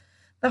face.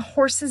 The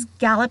horses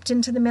galloped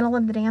into the middle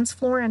of the dance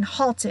floor and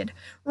halted,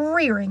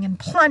 rearing and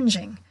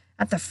plunging.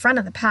 At the front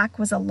of the pack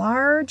was a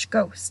large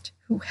ghost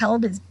who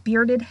held his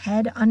bearded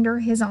head under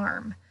his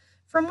arm,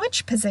 from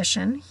which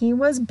position he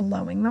was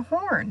blowing the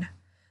horn.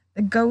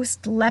 The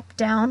ghost leapt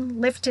down,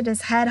 lifted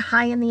his head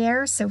high in the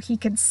air so he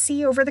could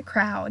see over the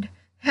crowd.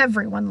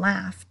 Everyone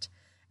laughed,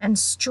 and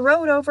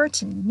strode over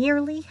to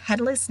nearly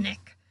headless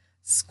Nick,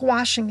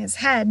 squashing his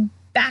head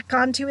back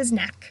onto his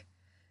neck.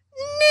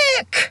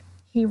 "Nick!"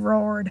 he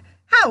roared.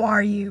 "How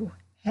are you?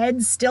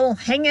 Head still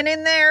hanging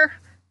in there?"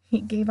 He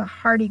gave a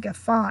hearty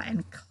guffaw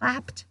and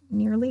clapped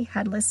nearly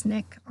headless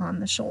Nick on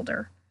the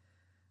shoulder.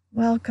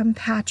 "Welcome,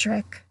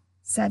 Patrick,"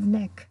 said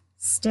Nick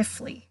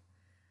stiffly.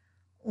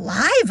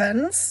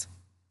 "Livens?"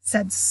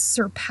 said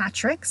Sir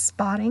Patrick,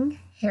 spotting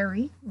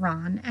Harry,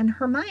 Ron, and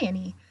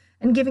Hermione,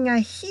 and giving a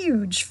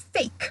huge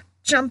fake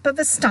jump of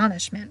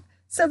astonishment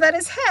so that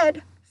his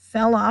head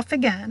fell off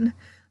again.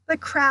 The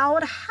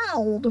crowd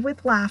howled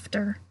with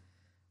laughter.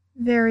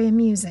 "Very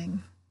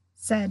amusing,"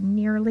 said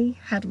nearly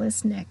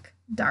headless Nick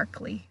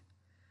darkly.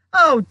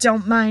 "Oh,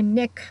 don't mind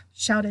Nick,"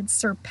 shouted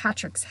Sir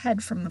Patrick's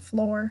head from the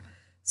floor.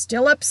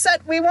 "Still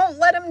upset we won't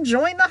let him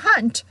join the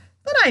hunt.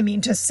 But I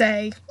mean to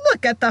say,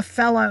 look at the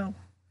fellow."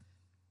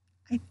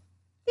 "I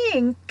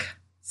think,"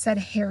 said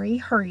Harry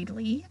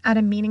hurriedly, at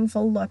a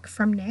meaningful look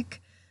from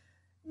Nick,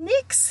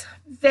 "Nick's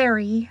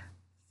very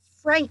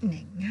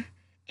frightening.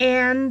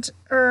 And,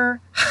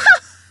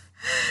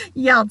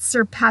 yelled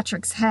Sir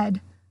Patrick's head.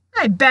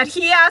 "I bet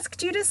he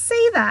asked you to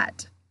say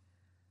that."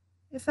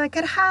 "If I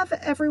could have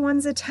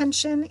everyone's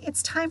attention,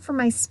 it's time for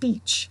my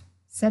speech,"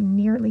 said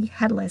nearly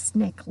headless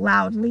Nick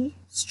loudly,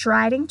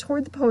 striding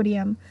toward the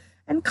podium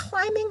and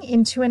climbing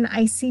into an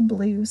icy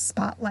blue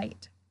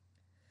spotlight.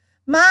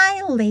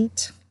 "My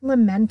late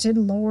lamented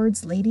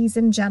lords, ladies,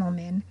 and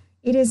gentlemen,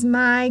 it is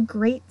my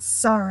great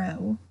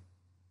sorrow."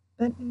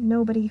 But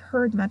nobody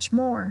heard much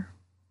more.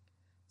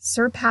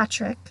 Sir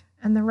Patrick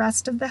and the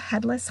rest of the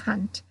headless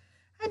hunt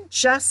had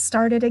just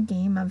started a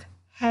game of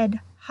head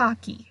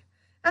hockey,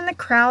 and the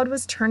crowd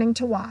was turning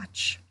to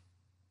watch.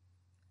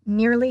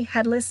 Nearly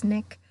headless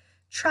Nick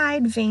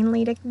tried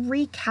vainly to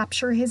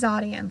recapture his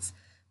audience,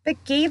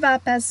 but gave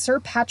up as Sir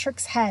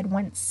Patrick's head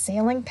went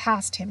sailing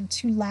past him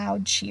to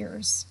loud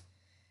cheers.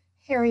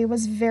 Harry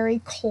was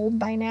very cold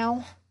by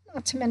now,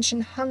 not to mention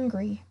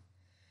hungry.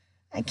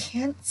 "I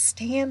can't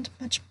stand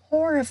much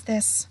more of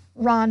this,"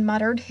 Ron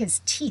muttered,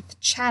 his teeth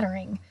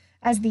chattering,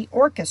 as the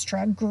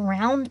orchestra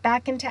ground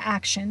back into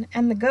action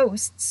and the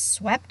ghosts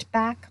swept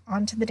back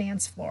onto the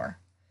dance floor.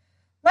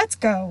 "Let's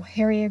go,"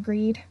 Harry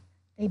agreed.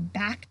 They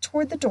backed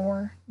toward the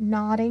door,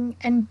 nodding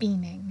and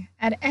beaming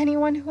at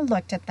anyone who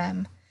looked at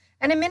them,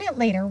 and a minute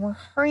later were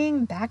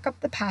hurrying back up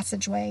the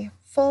passageway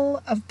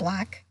full of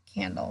black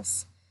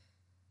candles.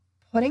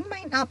 "Pudding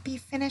might not be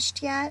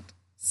finished yet,"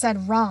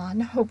 said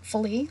Ron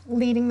hopefully,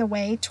 leading the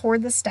way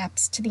toward the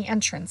steps to the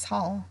entrance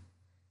hall.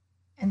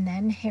 And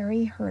then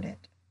Harry heard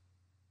it.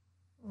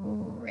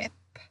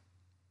 Rip,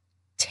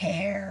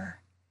 tear,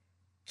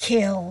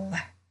 kill.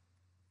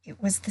 It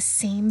was the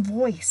same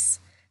voice,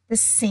 the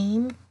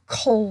same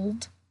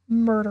cold,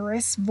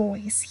 murderous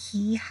voice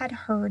he had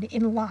heard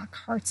in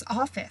Lockhart's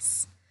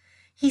office.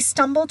 He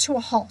stumbled to a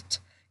halt,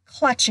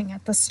 clutching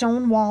at the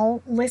stone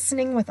wall,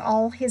 listening with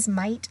all his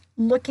might,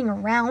 looking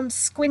around,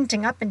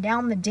 squinting up and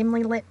down the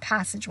dimly lit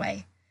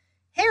passageway.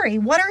 "Harry,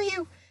 what are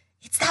you—"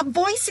 "It's that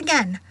voice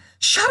again!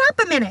 Shut up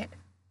a minute!"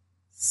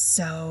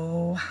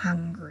 "So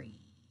hungry.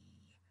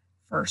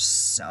 For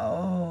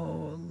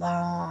so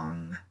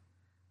long."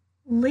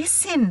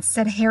 "Listen,"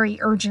 said Harry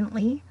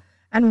urgently,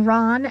 and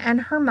Ron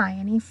and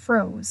Hermione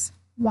froze,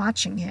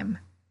 watching him.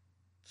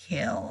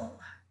 "Kill.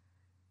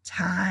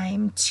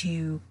 Time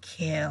to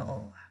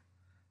kill."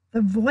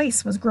 The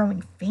voice was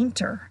growing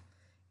fainter.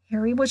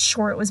 Harry was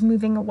sure it was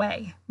moving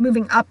away,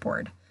 moving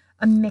upward.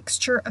 A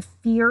mixture of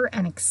fear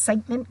and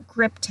excitement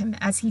gripped him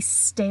as he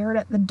stared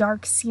at the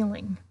dark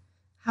ceiling.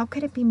 How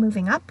could it be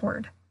moving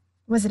upward?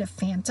 Was it a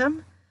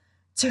phantom,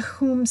 to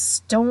whom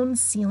stone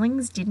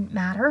ceilings didn't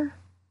matter?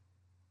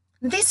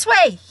 "This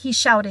way!" he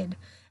shouted,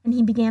 and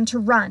he began to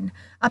run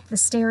up the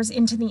stairs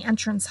into the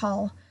entrance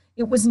hall.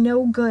 It was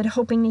no good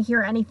hoping to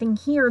hear anything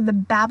here. The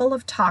babble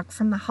of talk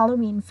from the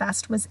Halloween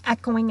fest was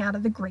echoing out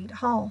of the great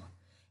hall.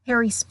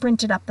 Harry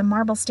sprinted up the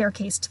marble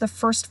staircase to the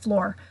first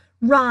floor,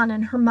 Ron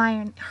and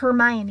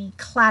Hermione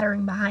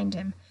clattering behind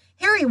him.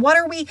 "Harry, what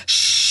are we—"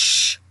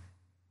 "Shh!"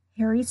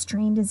 Harry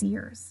strained his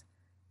ears.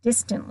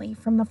 Distantly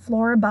from the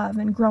floor above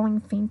and growing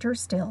fainter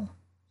still,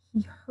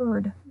 he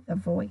heard the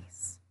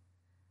voice.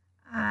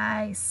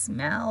 "I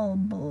smell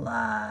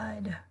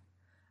blood.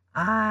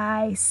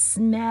 I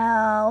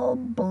smell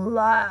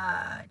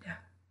blood."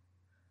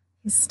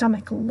 His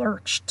stomach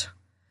lurched.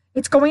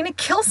 "It's going to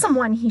kill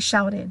someone," he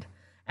shouted,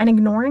 and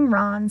ignoring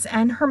Ron's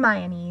and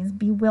Hermione's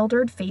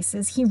bewildered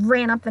faces, he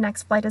ran up the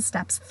next flight of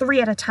steps,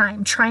 3 at a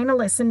time, trying to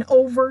listen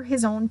over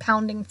his own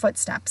pounding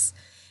footsteps.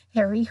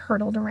 Harry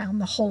hurtled around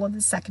the whole of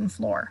the second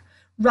floor.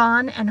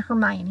 Ron and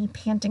Hermione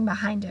panting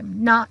behind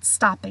him, not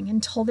stopping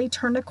until they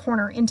turned a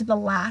corner into the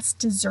last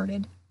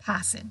deserted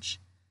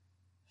passage.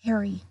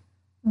 "Harry,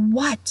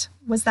 what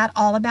was that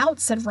all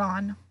about?" said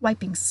Ron,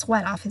 wiping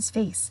sweat off his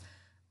face.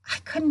 "I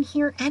couldn't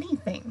hear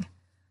anything."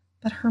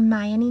 But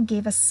Hermione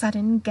gave a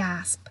sudden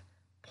gasp,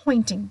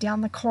 pointing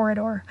down the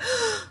corridor.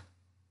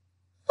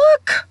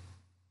 "Look!"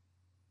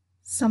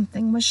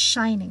 Something was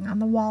shining on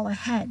the wall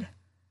ahead.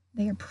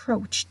 They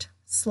approached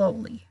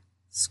slowly,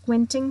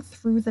 squinting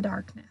through the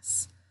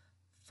darkness.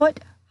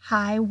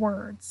 Foot-high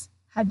words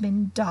had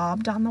been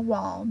daubed on the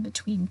wall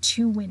between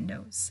two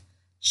windows,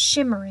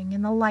 shimmering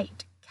in the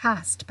light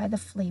cast by the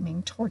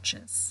flaming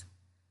torches.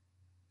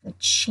 "The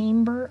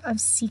Chamber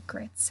of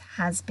Secrets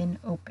has been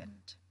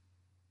opened.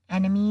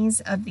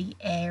 Enemies of the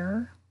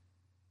air,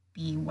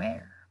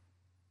 beware."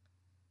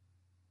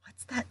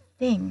 "What's that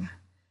thing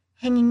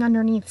hanging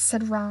underneath?"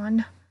 said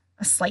Ron,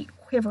 a slight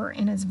quiver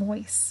in his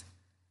voice.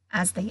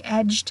 As they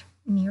edged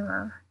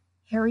nearer,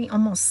 Harry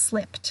almost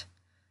slipped.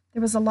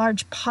 There was a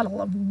large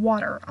puddle of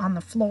water on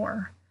the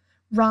floor.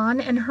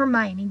 Ron and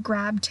Hermione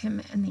grabbed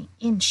him and they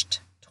inched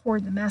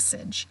toward the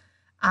message,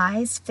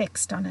 eyes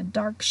fixed on a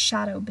dark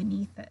shadow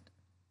beneath it.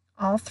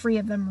 All three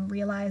of them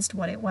realized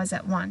what it was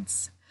at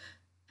once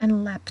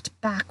and leapt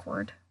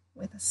backward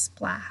with a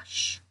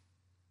splash.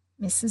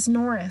 Mrs.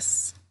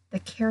 Norris, the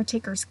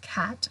caretaker's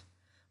cat,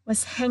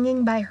 was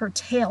hanging by her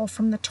tail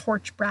from the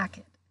torch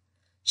bracket.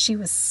 She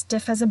was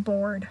stiff as a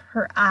board,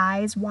 her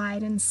eyes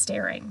wide and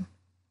staring.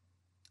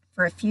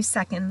 For a few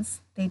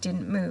seconds, they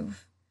didn't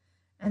move.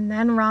 And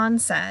then Ron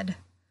said,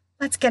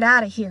 "Let's get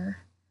out of here."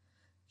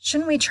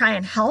 "Shouldn't we try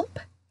and help?"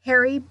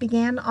 Harry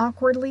began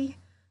awkwardly.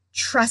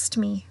 "Trust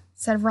me,"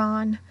 said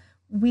Ron.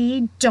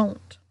 "We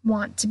don't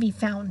want to be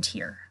found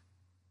here."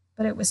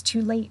 But it was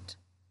too late.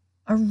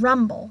 A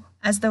rumble,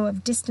 as though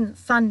of distant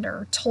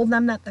thunder, told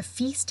them that the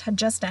feast had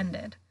just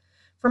ended.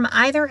 From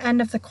either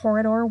end of the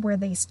corridor where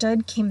they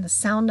stood came the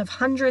sound of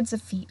hundreds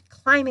of feet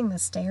climbing the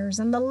stairs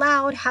and the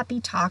loud,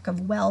 happy talk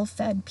of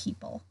well-fed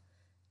people.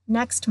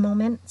 Next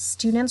moment,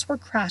 students were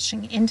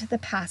crashing into the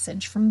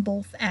passage from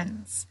both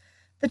ends.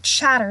 The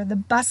chatter, the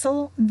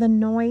bustle, the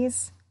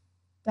noise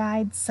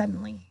died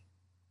suddenly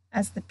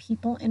as the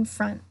people in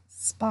front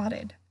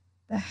spotted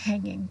the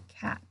hanging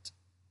cat.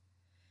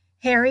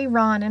 Harry,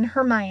 Ron, and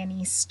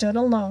Hermione stood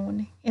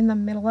alone in the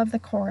middle of the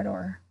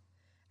corridor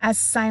as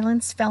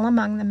silence fell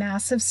among the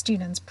mass of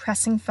students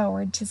pressing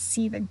forward to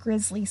see the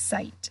grisly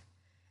sight.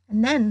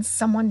 And then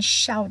someone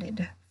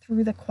shouted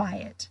through the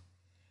quiet,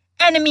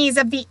 "Enemies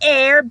of the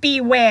air,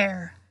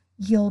 beware!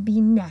 You'll be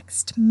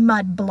next,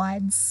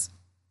 mudbloods."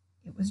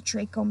 It was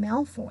Draco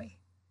Malfoy.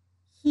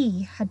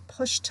 He had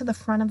pushed to the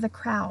front of the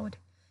crowd,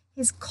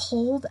 his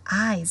cold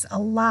eyes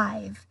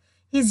alive,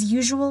 his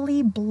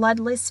usually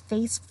bloodless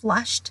face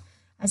flushed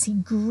as he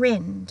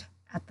grinned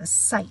at the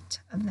sight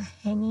of the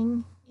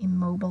hanging,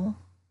 immobile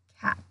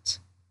cat.